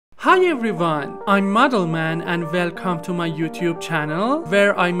Hi everyone, I'm Modelman and welcome to my YouTube channel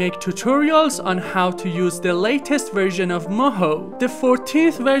where I make tutorials on how to use the latest version of Moho. The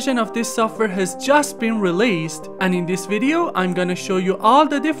 14th version of this software has just been released, and in this video I'm gonna show you all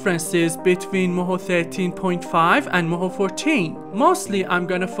the differences between Moho 13.5 and Moho 14. Mostly I'm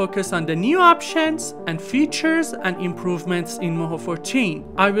gonna focus on the new options and features and improvements in Moho 14.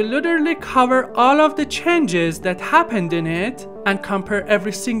 I will literally cover all of the changes that happened in it and compare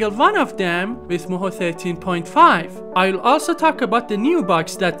every single one of them with Moho 13.5. I'll also talk about the new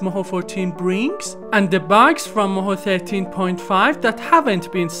bugs that Moho 14 brings and the bugs from Moho 13.5 that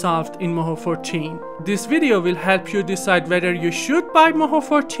haven't been solved in Moho 14. This video will help you decide whether you should buy Moho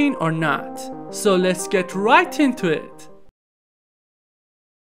 14 or not. So let's get right into it.